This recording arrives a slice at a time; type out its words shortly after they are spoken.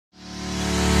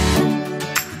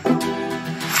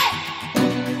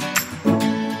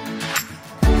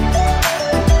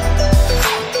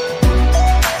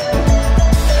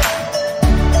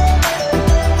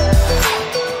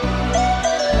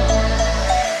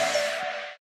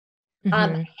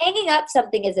Mm-hmm. Hanging up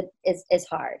something is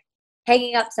hard.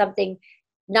 Hanging up something,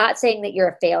 not saying that you're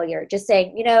a failure, just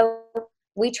saying,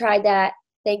 we tried that.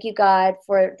 Thank you, God,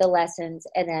 for the lessons,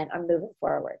 and then I'm moving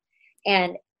forward.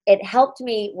 And it helped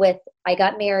me with, I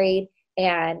got married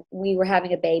and we were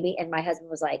having a baby, and my husband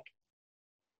was like,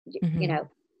 you Mm-hmm. know,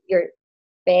 you're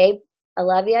babe, I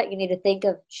love you. You need to think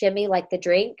of shimmy like the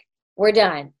drink. We're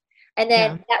done. And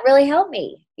then Yeah. that really helped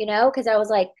me, because I was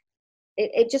like,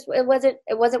 it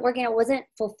wasn't working. It wasn't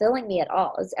fulfilling me at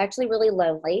all. It's actually really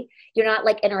lonely. You're not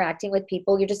like interacting with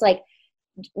people. You're just like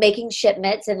making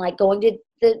shipments and like going to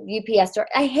the UPS store.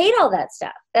 I hate all that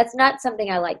stuff. That's not something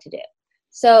I like to do.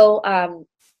 So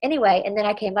anyway, and then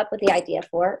I came up with the idea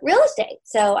for real estate.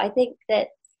 So I think that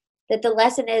the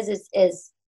lesson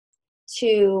is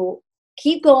to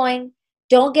keep going.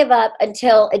 Don't give up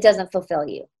until it doesn't fulfill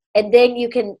you. And then you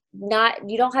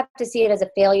don't have to see it as a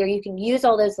failure. You can use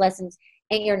all those lessons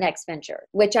in your next venture,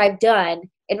 which I've done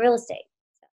in real estate.